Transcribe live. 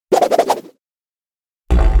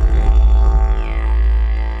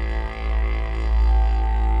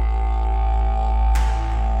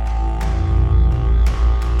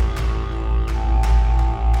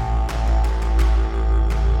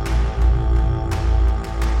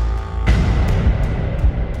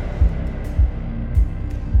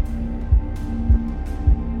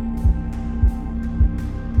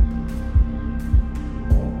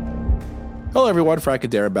Hello, everyone. Frank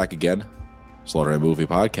and Darren back again. Slaughter and Movie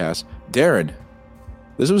Podcast. Darren,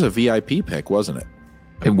 this was a VIP pick, wasn't it?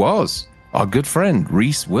 It was. Our good friend,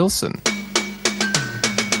 Reese Wilson.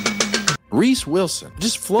 Reese Wilson.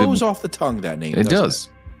 Just flows off the tongue, that name. It does.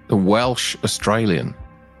 The Welsh Australian.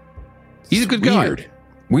 He's a good guy.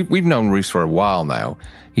 We've known Reese for a while now.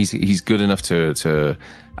 He's good enough to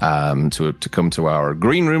come to our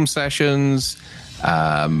green room sessions.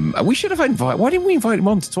 We should have invited. Why didn't we invite him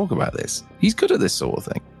on to talk about this? He's good at this sort of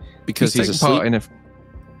thing. Because he's asleep.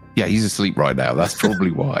 Yeah, he's asleep right now. That's probably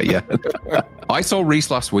why. Yeah, I saw Reese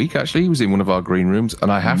last week. Actually, he was in one of our green rooms,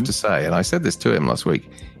 and I have to say, and I said this to him last week,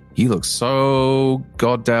 he looks so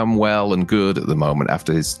goddamn well and good at the moment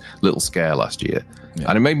after his little scare last year,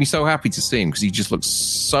 and it made me so happy to see him because he just looks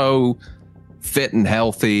so fit and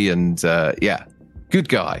healthy, and good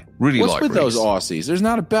guy. Really What's like with Reese. those Aussies? There's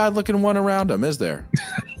not a bad looking one around them, is there?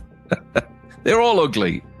 They're all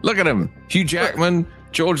ugly. Look at him. Hugh Jackman,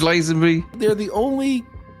 George Lazenby. They're the only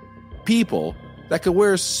people that could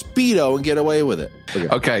wear a Speedo and get away with it.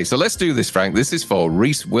 Okay, so let's do this, Frank. This is for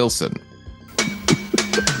Reese Wilson.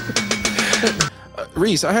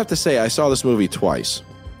 Reese, I have to say, I saw this movie twice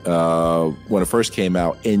when it first came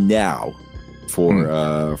out, and now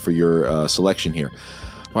for your selection here.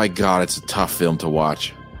 My God, it's a tough film to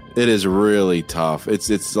watch. It is really tough.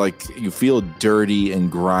 It's like you feel dirty and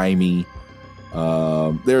grimy.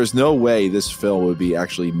 There's no way this film would be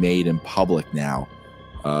actually made in public now.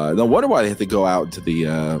 No wonder why they have to go out to the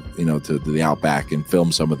to the outback and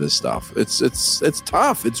film some of this stuff. It's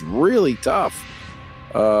tough. It's really tough.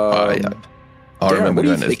 I remember what do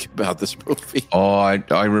you think about this movie? Oh,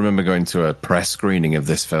 I remember going to a press screening of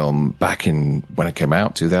this film back in when it came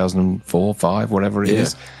out, 2004, 5, whatever it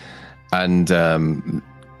is, and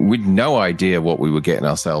we'd no idea what we were getting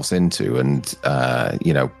ourselves into, and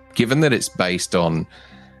given that it's based on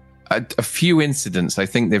a few incidents, I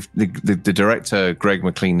think the director Greg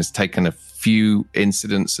McLean has taken a few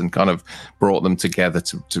incidents and kind of brought them together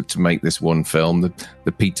to make this one film.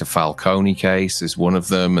 The Peter Falcone case is one of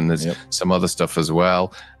them, and there's some other stuff as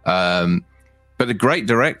well. But a great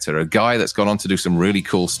director, a guy that's gone on to do some really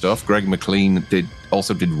cool stuff. Greg McLean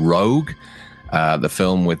also did Rogue, the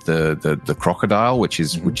film with the crocodile, which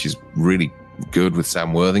is really good with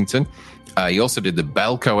Sam Worthington. He also did the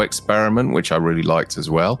Belko Experiment, which I really liked as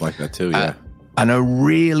well. Like that too, yeah. And a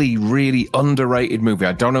really, really underrated movie.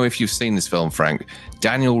 I don't know if you've seen this film, Frank.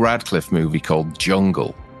 Daniel Radcliffe movie called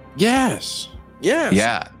Jungle. Yes.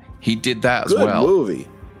 Yeah, he did that as well. Good movie.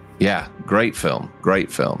 Yeah, great film.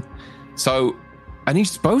 So, and he's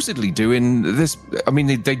supposedly doing this. I mean,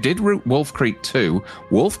 they did Wolf Creek 2.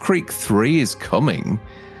 Wolf Creek 3 is coming.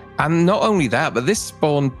 And not only that, but this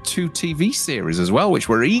spawned 2 TV series as well, which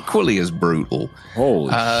were equally as brutal.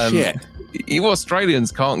 Holy shit. You Australians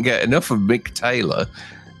can't get enough of Mick Taylor.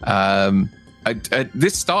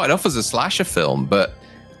 This started off as a slasher film, but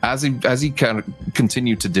as he kind of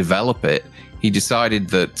continued to develop it, he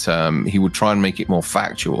decided that he would try and make it more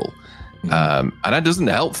factual. And that doesn't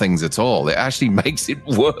help things at all. It actually makes it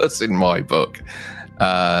worse in my book.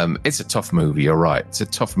 It's a tough movie, you're right. It's a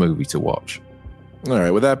tough movie to watch. All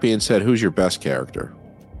right. With that being said, who's your best character?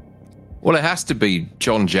 Well, it has to be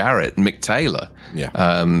John Jarrett, Mick Taylor. Yeah.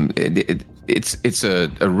 It's a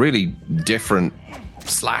really different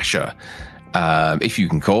slasher, if you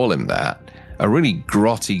can call him that. A really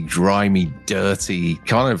grotty, grimy, dirty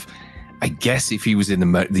kind of. I guess if he was in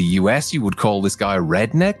the US, you would call this guy a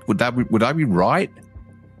redneck. Would I be right?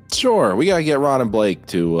 Sure. We gotta get Ron and Blake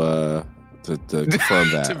to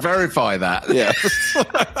confirm that. To verify that. Yeah.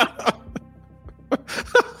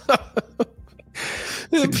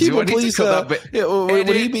 People, please. Would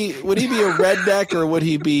he be a redneck or would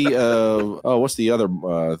he be? What's the other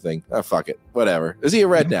thing? Fuck it. Whatever. Is he a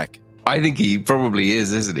redneck? I think he probably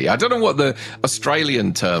is, isn't he? I don't know what the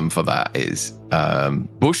Australian term for that is.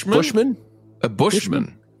 Bushman. Bushman. A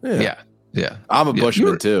bushman. Yeah. I'm a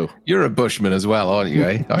bushman too. You're a bushman as well, aren't you?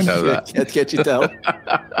 Eh? I know that. Can't you tell?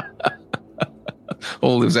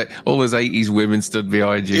 all those 80s women stood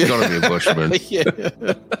behind you. You've got to be a bushman. Yeah.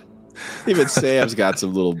 Even Sam's got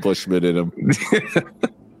some little bushman in him.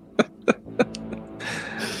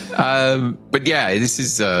 But yeah, this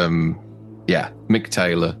is Mick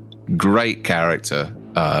Taylor, great character.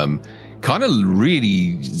 Kind of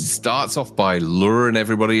really starts off by luring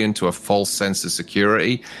everybody into a false sense of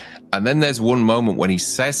security, and then there's one moment when he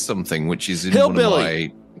says something which is in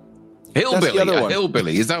hillbilly.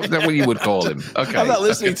 Hillbilly. Is that what you would call him? Okay, I'm not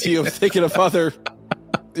listening to you. I'm thinking of other,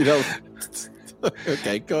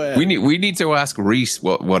 Okay, go ahead. We need to ask Reese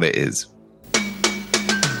what it is.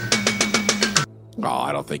 Oh,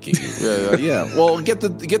 I don't think he. Yeah. Well, get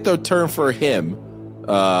the term for him.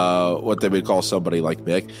 What they would call somebody like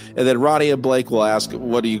Mick, and then Ronnie and Blake will ask,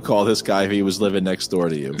 "What do you call this guy if he was living next door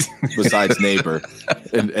to you, besides neighbor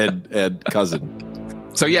and cousin?"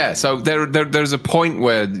 So yeah, so there's a point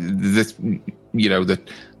where this, the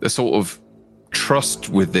sort of trust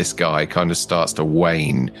with this guy kind of starts to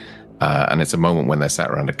wane, and it's a moment when they're sat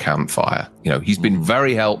around a campfire. He's been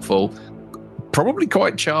very helpful, probably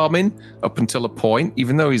quite charming up until a point,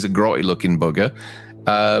 even though he's a grotty looking bugger.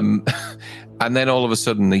 And then all of a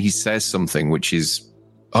sudden he says something which is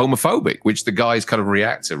homophobic, which the guys kind of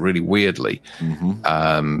react to really weirdly.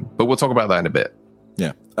 Mm-hmm. But we'll talk about that in a bit.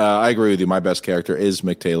 Yeah, I agree with you. My best character is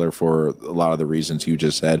Mick Taylor for a lot of the reasons you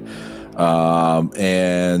just said.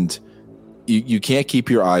 And you can't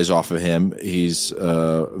keep your eyes off of him. He's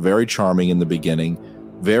very charming in the beginning,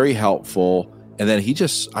 very helpful. And then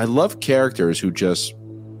I love characters who just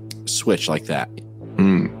switch like that.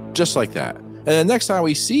 Just like that. And then next time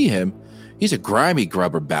we see him, he's a grimy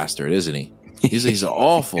grubber bastard, isn't he? He's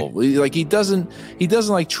awful. He doesn't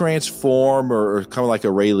like transform or come like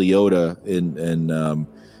a Ray Liotta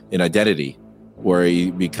in Identity, where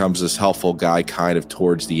he becomes this helpful guy kind of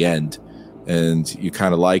towards the end, and you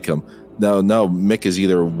kind of like him. No, Mick is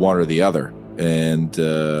either one or the other, and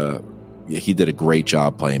he did a great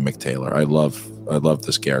job playing Mick Taylor. I love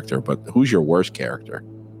this character. But who's your worst character?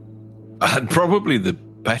 Probably the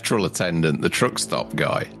petrol attendant, the truck stop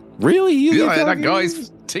guy. Really? That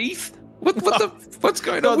guy's teeth? What's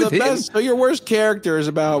going on with him? So your worst character is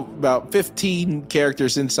about 15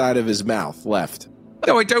 characters inside of his mouth left.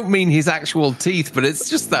 No, I don't mean his actual teeth, but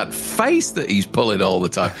it's just that face that he's pulling all the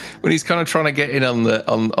time when he's kind of trying to get in on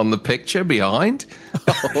the picture behind.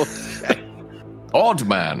 Odd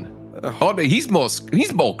man. He's more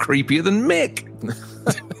creepier than Mick.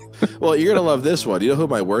 Well, you're gonna love this one. You know who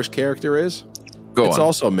my worst character is? It's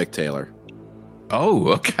also Mick Taylor. Oh,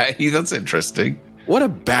 okay. That's interesting. What a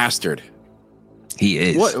bastard. He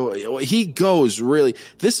is. What he goes really.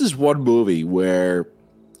 This is one movie where,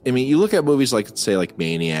 I mean, you look at movies like, say, like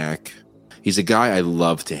Maniac. He's a guy I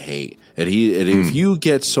love to hate. And if you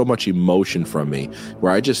get so much emotion from me,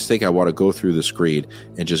 where I just think I want to go through the screen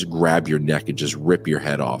and just grab your neck and just rip your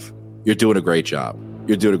head off, you're doing a great job.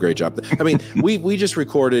 You're doing a great job. I mean, we just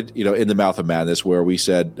recorded, In the Mouth of Madness, where we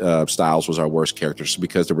said Styles was our worst character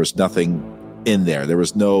because there was nothing in there. There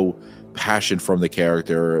was no passion from the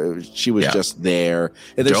character. She was just there.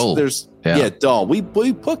 And there's dull. We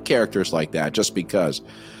put characters like that just because.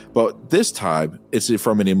 But this time, it's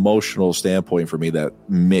from an emotional standpoint for me that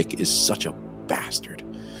Mick is such a bastard.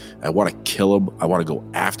 I want to kill him. I want to go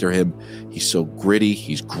after him. He's so gritty.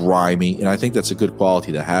 He's grimy. And I think that's a good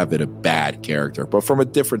quality to have in a bad character, but from a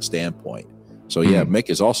different standpoint. So, yeah, Mick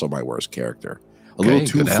is also my worst character. A little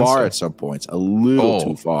too far at some points. A little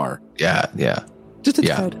too far. Yeah. Just a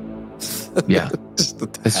tad. Yeah.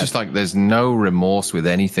 It's just like there's no remorse with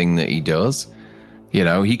anything that he does.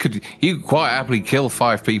 He could quite happily kill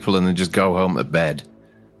 5 people and then just go home to bed.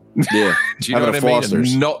 Yeah. Do you know what I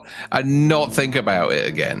mean? And not think about it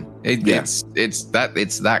again. It's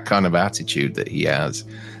that kind of attitude that he has.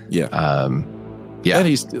 Yeah. And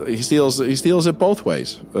he steals it both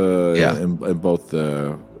ways. In both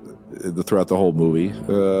throughout the whole movie.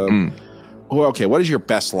 Well, okay, what is your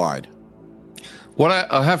best line? Well,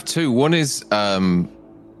 I have two. One is and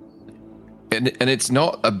it's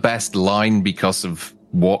not a best line because of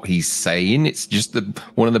what he's saying. It's just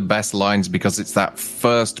one of the best lines because it's that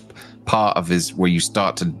first part of where you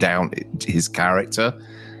start to doubt his character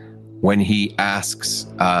when he asks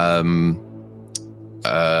Ben,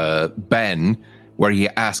 where he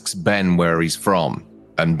asks Ben where he's from,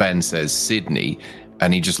 and Ben says Sydney,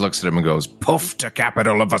 and he just looks at him and goes, "Puff, the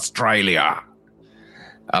capital of Australia."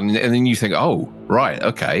 And then you think, oh, right,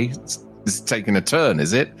 okay, it's taking a turn,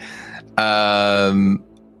 is it?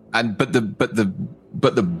 But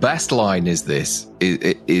the best line is this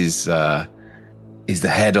is the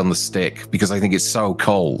head on the stick, because I think it's so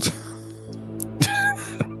cold.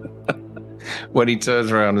 When he turns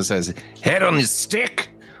around and says, "Head on the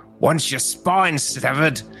stick, once your spine's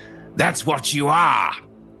severed, that's what you are."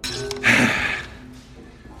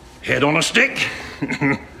 Head on a stick.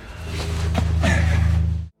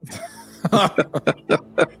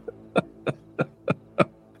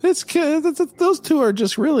 Those two are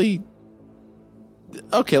just really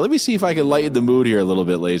okay. Let me see if I can lighten the mood here a little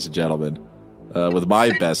bit, ladies and gentlemen, with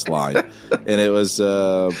my best line. And it was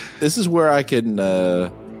this is where I could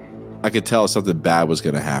tell something bad was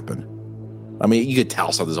going to happen. I mean, you could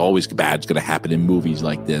tell something's always bad is going to happen in movies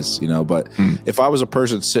like this, But if I was a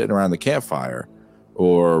person sitting around the campfire,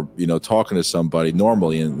 or talking to somebody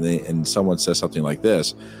normally, and someone says something like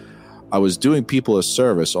this, I was doing people a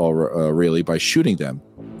service really by shooting them.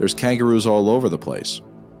 There's kangaroos all over the place.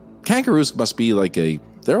 Kangaroos must be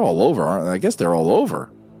they're all over, aren't they? I guess they're all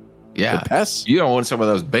over. Yeah. The pests. You don't want some of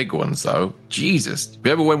those big ones, though. Jesus.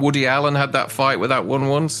 Remember when Woody Allen had that fight with that one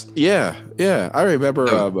once? Yeah. I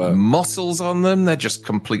remember. Muscles on them, they're just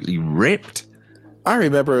completely ripped. I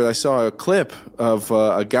remember I saw a clip of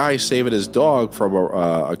a guy saving his dog from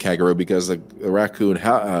a kangaroo because the raccoon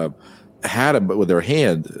had him with their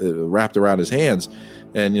hand wrapped around his hands.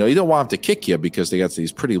 And, you don't want him to kick you because they got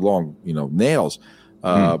these pretty long, nails.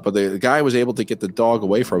 But the guy was able to get the dog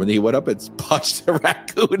away from him, and he went up and punched the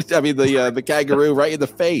raccoon. The kangaroo right in the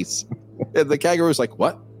face. And the kangaroo's like,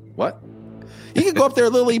 what? He can go up there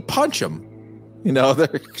and literally punch him. They're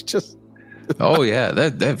just. Oh yeah,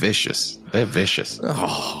 they're vicious. They're vicious.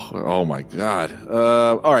 Oh my God.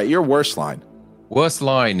 All right, your worst line. Worst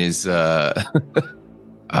line is. I'm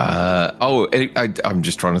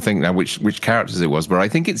just trying to think now which characters it was, but I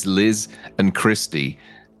think it's Liz and Christy.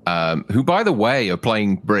 Who, by the way, are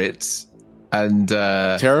playing Brits, and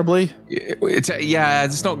terribly.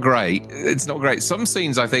 It's not great. It's not great. Some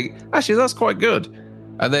scenes I think actually that's quite good,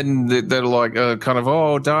 and then they're like kind of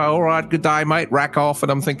all right, good day, mate, rack off,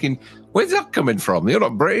 and I'm thinking, where's that coming from? You're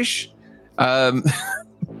not British.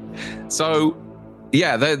 So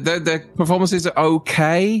yeah, their performances are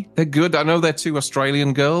okay. They're good. I know they're two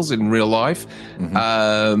Australian girls in real life,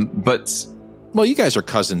 but. Well, you guys are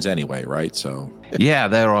cousins anyway, right? So yeah,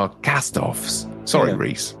 there are cast-offs. Sorry,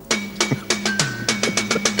 Reese.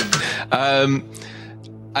 And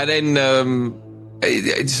then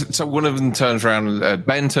so one of them turns around.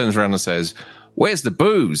 Ben turns around and says, "Where's the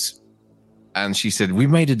booze?" And she said, "We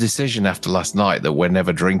made a decision after last night that we're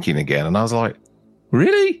never drinking again." And I was like,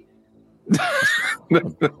 "Really?"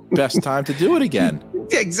 Best time to do it again.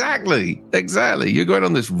 Exactly. You're going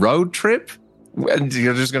on this road trip. And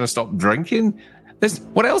you're just going to stop drinking?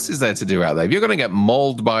 What else is there to do out there? If you're going to get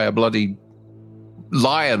mauled by a bloody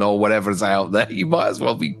lion or whatever's out there, you might as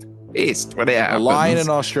well be pissed when it happens. A lion in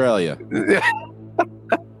Australia.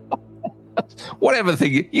 Whatever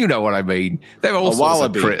thing, you know what I mean. There are all sorts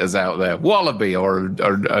of critters out there. Wallaby or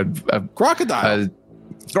a crocodile.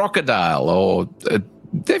 Crocodile or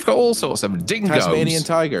they've got all sorts of dingoes. Tasmanian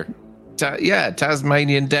tiger.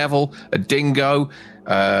 Tasmanian devil, a dingo.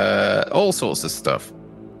 All sorts of stuff.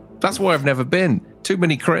 That's why I've never been. Too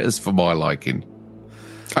many critters for my liking.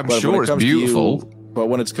 I'm sure it's beautiful. But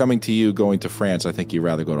when it's coming to you going to France, I think you'd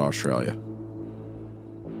rather go to Australia.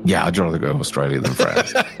 Yeah, I'd rather go to Australia than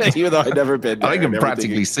France. Even though I've never been there. I can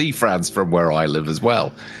practically see France from where I live as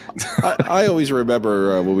well. I always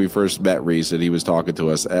remember when we first met Reese and he was talking to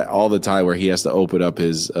us all the time where he has to open up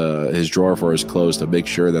his drawer for his clothes to make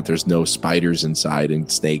sure that there's no spiders inside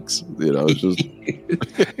and snakes. It's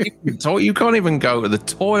just... So you can't even go to the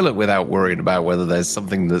toilet without worrying about whether there's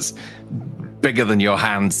something that's bigger than your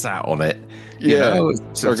hand sat on it. Or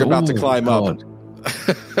about to climb up.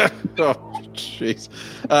 Oh, jeez.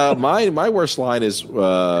 My worst line is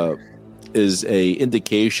a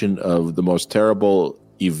indication of the most terrible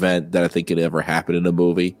event that I think could ever happen in a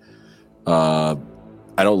movie. I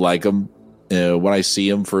don't like them. When I see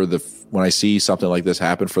them when I see something like this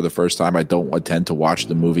happen for the first time, I don't intend to watch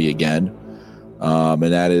the movie again. And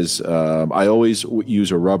that is, I always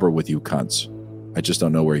use a rubber with you cunts. I just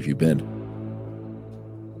don't know where you've been.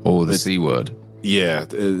 Oh, the C word. Yeah,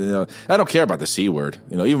 I don't care about the C word.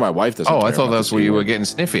 Even my wife doesn't. I thought that's what you were getting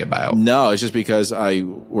sniffy about. No, it's just because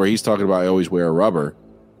where he's talking about I always wear a rubber.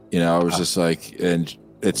 I was just like, and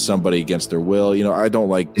it's somebody against their will. I don't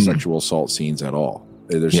like sexual assault scenes at all.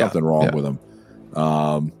 There's something wrong with them.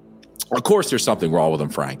 Of course, there's something wrong with them,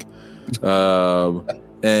 Frank.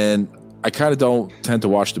 And I kind of don't tend to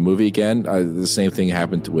watch the movie again. The same thing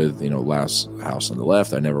happened with Last House on the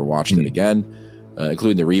Left. I never watched it again.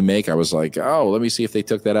 Including the remake. I was like, let me see if they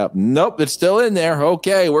took that out. Nope, it's still in there.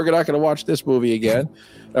 Okay, we're not going to watch this movie again.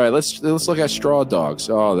 All right, let's look at Straw Dogs.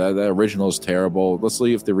 Oh, that original is terrible. Let's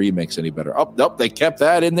see if the remake's any better. Oh, nope, they kept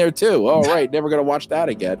that in there too. All right, never going to watch that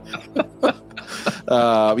again. But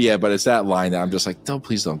it's that line that I'm just like,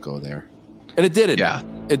 please don't go there. And it didn't. Yeah,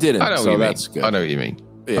 it didn't. I know so what you that's mean. good. I know what you mean.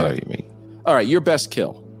 Yeah. I know what you mean. All right, your best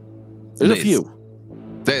kill. There's a few.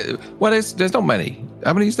 There's not many.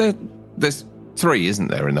 How many is there? There's 3, isn't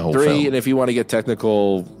there, in the whole 3, film? and if you want to get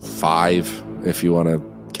technical, 5. If you want to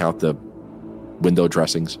count the window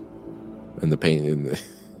dressings and the paint and the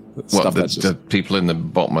stuff the people in the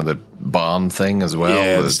bottom of the barn thing as well.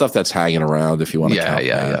 Yeah, the stuff that's hanging around. If you want to count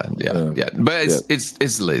that. Yeah. But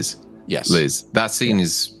it's Liz. Yes, Liz. That scene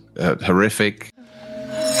is horrific.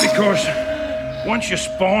 Because Once your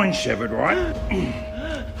spine's severed, right?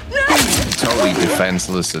 Totally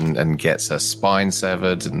defenseless and gets her spine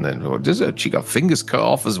severed, and then she got fingers cut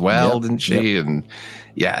off as well, didn't she? Yep. And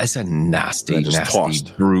yeah, it's a nasty,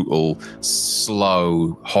 tossed. Brutal,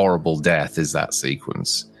 slow, horrible death is that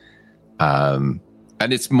sequence. And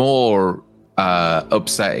it's more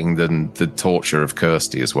upsetting than the torture of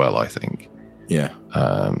Kirsty as well, I think. Yeah.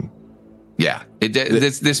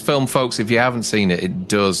 This film, folks, if you haven't seen it, it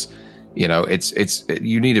does, you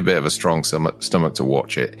need a bit of a strong stomach to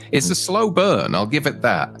watch it. It's a slow burn, I'll give it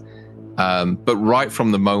that. But right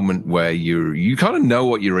from the moment where you kind of know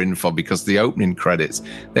what you're in for, because the opening credits,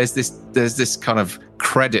 there's this kind of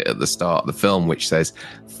credit at the start of the film which says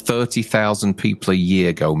 30,000 people a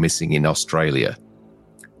year go missing in Australia.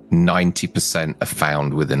 90% are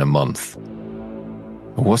found within a month.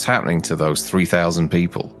 What's happening to those 3,000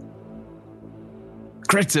 people?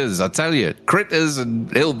 Critters, I tell you, critters and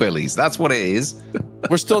hillbillies. That's what it is.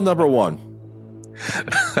 We're still number one.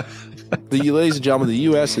 Ladies and gentlemen, the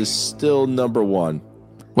U.S. is still number one.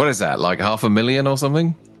 What is that, like 500,000 or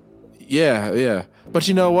something? Yeah. But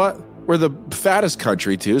you know what? We're the fattest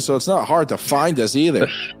country, too, so it's not hard to find us either.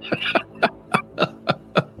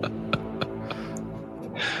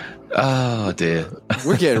 Oh, dear.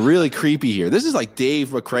 We're getting really creepy here. This is like Dave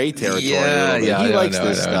McRae territory. Yeah, he likes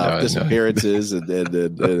this stuff, disappearances and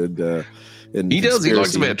he does. He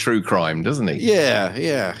likes a bit of true crime, doesn't he?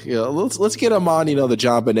 Yeah. Let's get him on. The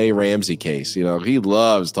John Benet Ramsey case. He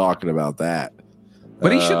loves talking about that.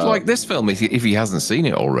 But he should like this film if he hasn't seen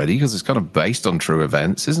it already, because it's kind of based on true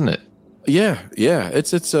events, isn't it? Yeah.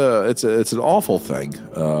 It's an awful thing.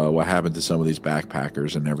 What happened to some of these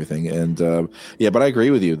backpackers and everything. And but I agree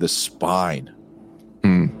with you. The spine.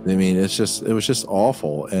 I mean, it was just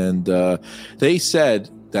awful. And they said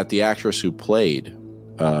that the actress who played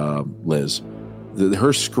Liz,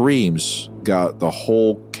 her screams got the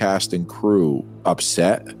whole cast and crew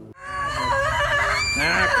upset.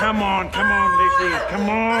 Come on, Lizzie, come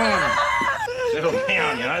on. Settle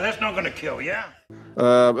down, that's not going to kill you.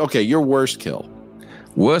 Okay, your worst kill.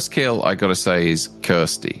 Worst kill, I got to say, is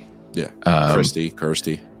Kirsty. Yeah, Kirsty.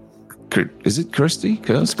 Is it Kirsty?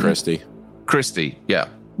 It's Kirsty. Christy, yeah,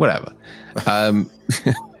 whatever.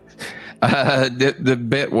 The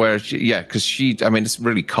bit where because it's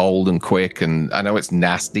really cold and quick, and I know it's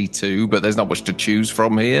nasty too, but there's not much to choose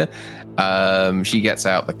from here. She gets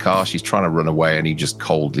out the car, she's trying to run away, and he just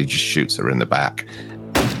coldly shoots her in the back.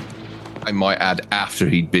 I might add, after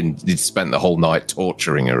he'd spent the whole night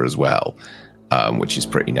torturing her as well, which is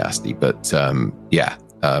pretty nasty. But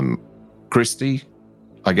Christy,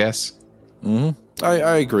 I guess. Mm-hmm.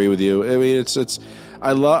 I agree with you. I mean,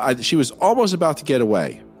 she was almost about to get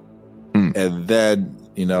away. And then,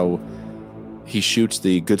 he shoots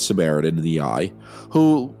the Good Samaritan in the eye,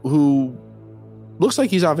 who looks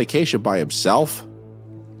like he's on vacation by himself.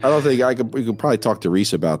 I don't think we could probably talk to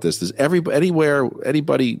Reese about this. Does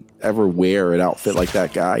anybody ever wear an outfit like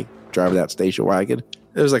that guy driving that station wagon?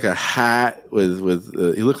 It was like a hat with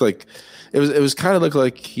he looked like it was kind of looked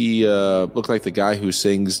like he looked like the guy who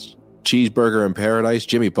sings Cheeseburger in Paradise,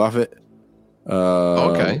 Jimmy Buffett.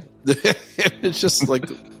 Okay. It's just like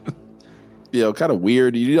kind of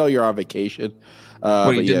weird. You're on vacation. Well,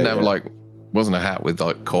 he didn't have wasn't a hat with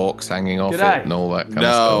corks hanging off it and all that kind of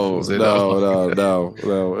stuff, was it? No.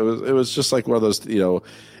 It was just like one of those,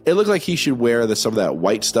 it looked like he should wear some of that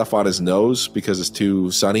white stuff on his nose because it's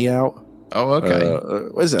too sunny out. Oh, okay.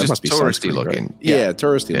 What is that? Just it must be touristy looking. Right? Yeah,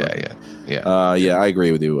 touristy looking. Yeah. I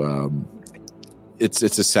agree with you. It's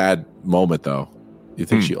a sad moment, though. You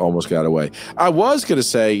think she almost got away. I was going to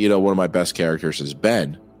say, one of my best characters is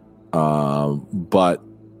Ben. But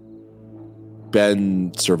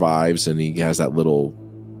Ben survives, and he has that little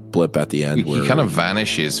blip at the end. He kind of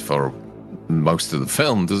vanishes for most of the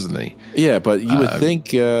film, doesn't he? Yeah, but you would think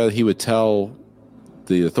he would tell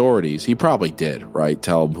the authorities. He probably did, right?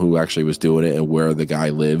 Tell them who actually was doing it and where the guy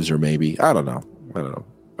lives, or maybe. I don't know.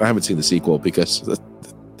 I haven't seen the sequel because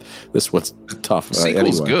this one's tough. The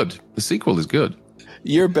sequel's good. The sequel is good.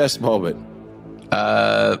 Your best moment?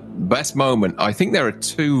 Best moment. I think there are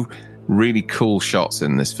two really cool shots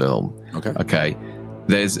in this film. Okay.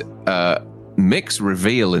 There's Mick's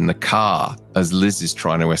reveal in the car as Liz is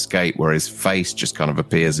trying to escape, where his face just kind of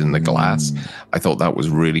appears in the glass. I thought that was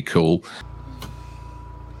really cool.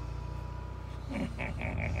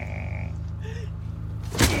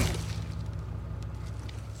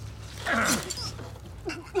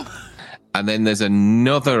 And then there's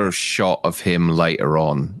another shot of him later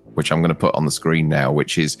on, which I'm going to put on the screen now,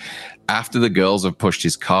 which is after the girls have pushed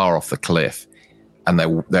his car off the cliff, and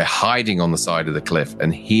they're hiding on the side of the cliff,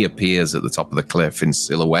 and he appears at the top of the cliff in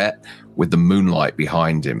silhouette with the moonlight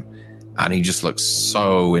behind him, and he just looks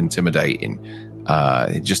so intimidating.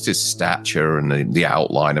 Just his stature and the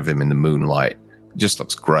outline of him in the moonlight just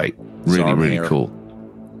looks great. Really cool.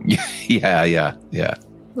 Yeah.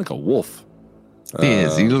 Like a wolf. He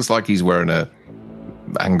is. He looks like he's wearing a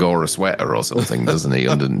Angora sweater or something, doesn't he?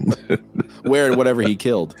 Wearing whatever he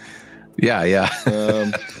killed. Yeah.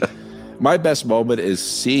 My best moment is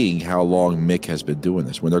seeing how long Mick has been doing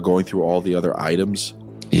this. When they're going through all the other items.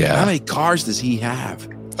 Yeah. How many cars does he have?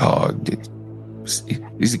 Oh,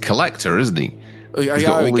 he's a collector, isn't he? He's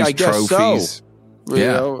got all these guess trophies. So. You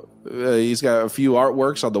know, he's got a few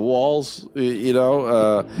artworks on the walls.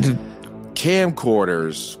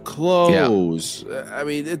 Camcorders, clothes. Yeah. I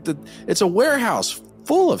mean, it's a warehouse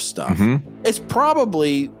full of stuff. Mm-hmm. It's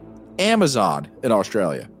probably Amazon in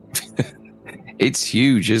Australia. It's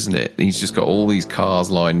huge, isn't it? He's just got all these cars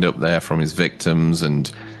lined up there from his victims,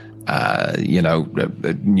 and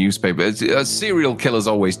newspaper. Serial killers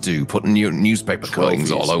always do, putting newspaper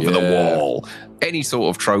cuttings all over the wall. Any sort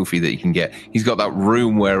of trophy that you can get. He's got that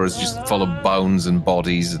room where it's just full of bones and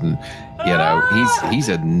bodies, and he's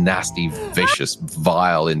a nasty, vicious,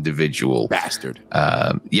 vile individual. Bastard.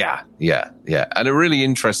 Yeah. And a really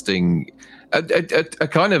interesting, a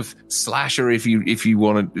kind of slasher, if you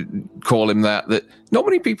want to call him that not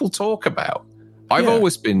many people talk about. I've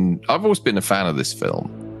always been a fan of this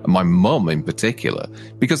film. My mum in particular,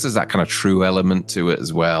 because there's that kind of true element to it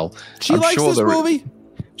as well. She likes this movie?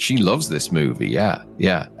 She loves this movie, yeah.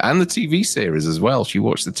 And the TV series as well. She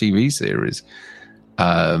watched the TV series.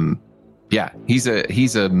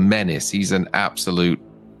 He's a menace. He's an absolute,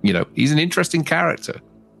 he's an interesting character.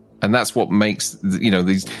 And that's what makes,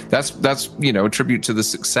 that's a tribute to the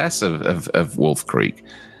success of Wolf Creek.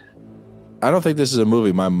 I don't think this is a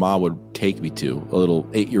movie my mom would take me to, a little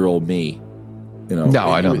 8-year-old me. No,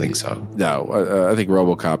 I don't think so. No, I think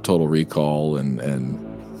RoboCop, Total Recall, and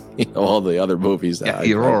all the other movies. That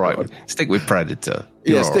you're all right. Stick with Predator.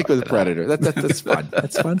 Stick with Predator. That's fun.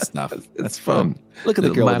 That's fun stuff. That's fun. Look at the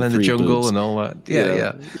girl Man in the Jungle boobs. and all that.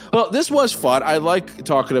 Yeah. Well, this was fun. I like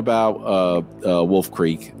talking about Wolf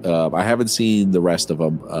Creek. I haven't seen the rest of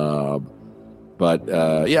them, but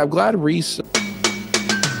I'm glad Reese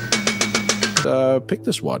picked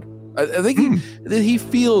this one. I think he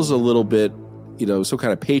feels a little bit. Some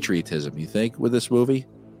kind of patriotism, you think, with this movie?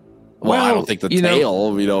 Well, I don't think the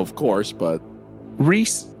tale, of course, but...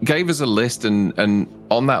 Reese gave us a list, and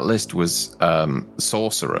on that list was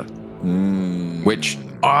Sorcerer, which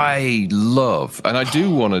I love, and I do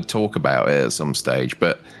want to talk about it at some stage,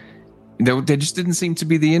 but there just didn't seem to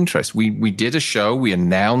be the interest. We did a show, we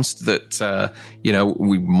announced that,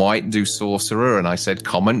 we might do Sorcerer, and I said,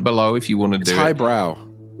 comment below if you want to do it. It's highbrow.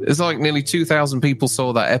 It's like nearly 2,000 people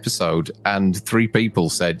saw that episode, and 3 people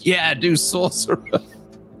said, yeah, do Sorcerer.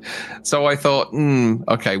 So I thought,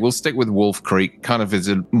 okay, we'll stick with Wolf Creek, kind of as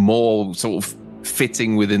a more sort of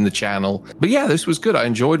fitting within the channel. But yeah, this was good. I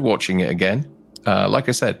enjoyed watching it again. Like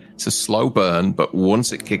I said, it's a slow burn, but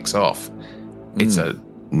once it kicks off, it's a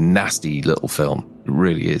nasty little film. It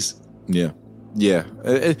really is. Yeah.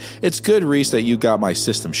 It's good, Reese, that you got my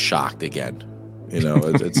system shocked again.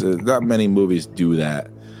 It's not many movies do that.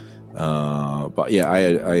 But yeah,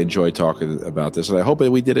 I enjoyed talking about this, and I hope that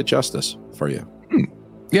we did it justice for you.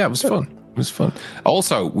 Yeah, it was fun. It was fun.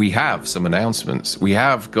 Also, we have some announcements. We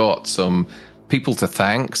have got some people to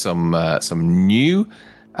thank, some new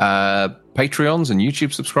Patreons and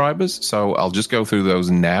YouTube subscribers. So I'll just go through those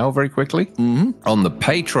now very quickly. Mm-hmm. On the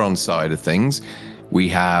Patreon side of things, we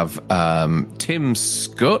have Tim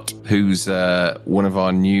Scott, who's one of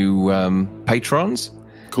our new patrons.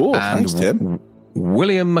 Cool. And thanks, Tim.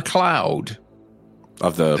 William McLeod.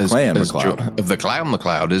 Of the Clan McLeod. Of the Clan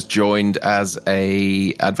McLeod has joined as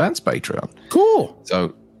a advanced Patreon. Cool.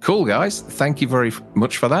 So cool, guys. Thank you very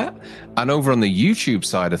much for that. And over on the YouTube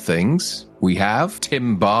side of things, we have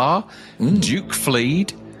Tim Barr, Duke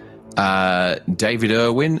Fleed, David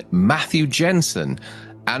Irwin, Matthew Jensen,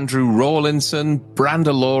 Andrew Rawlinson,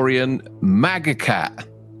 Brandalorian, Magacat.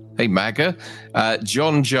 Hey, Maga.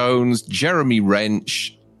 John Jones, Jeremy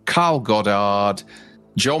Wrench, Carl Goddard,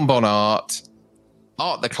 John Bonart,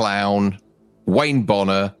 Art the Clown, Wayne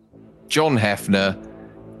Bonner, John Hefner,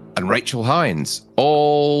 and Rachel Hines.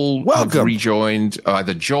 All have rejoined,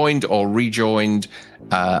 either joined or rejoined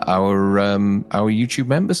our YouTube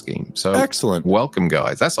member scheme. So excellent. Welcome,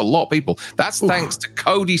 guys. That's a lot of people. That's thanks to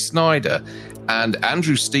Cody Snyder and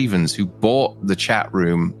Andrew Stevens, who bought the chat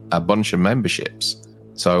room a bunch of memberships.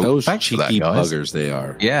 So those thanks for that, cheeky guys. buggers they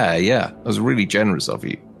are. Yeah. That was really generous of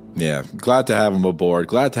you. Yeah, glad to have him aboard.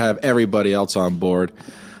 Glad to have everybody else on board.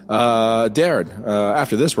 Darren,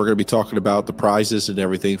 after this, we're going to be talking about the prizes and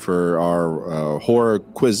everything for our horror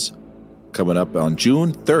quiz coming up on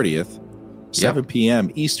June 30th, 7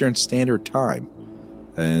 p.m. Eastern Standard Time.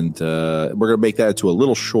 And we're going to make that into a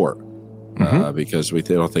little short because we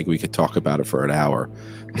don't think we could talk about it for an hour.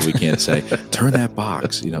 We can't say, turn that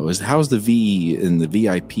box. How's the V in the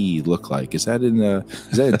VIP look like? Is that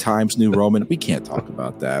in Times New Roman? We can't talk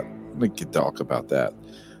about that. We can talk about that.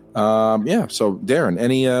 So Darren,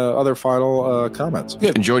 any other final comments?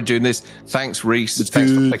 Good. Enjoyed doing this. Thanks, Reese.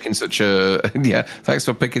 Thanks for picking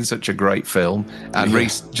such a great film. And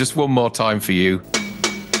Reese, just one more time for you.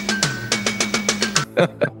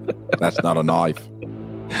 That's not a knife.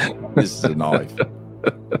 This is a knife.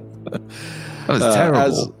 That was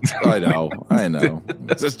terrible. I know.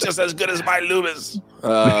 It's just as good as my Loomis.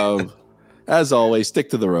 As always, stick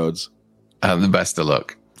to the roads. And the best of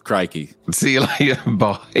luck. Crikey. See you later.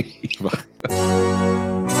 Bye. Bye.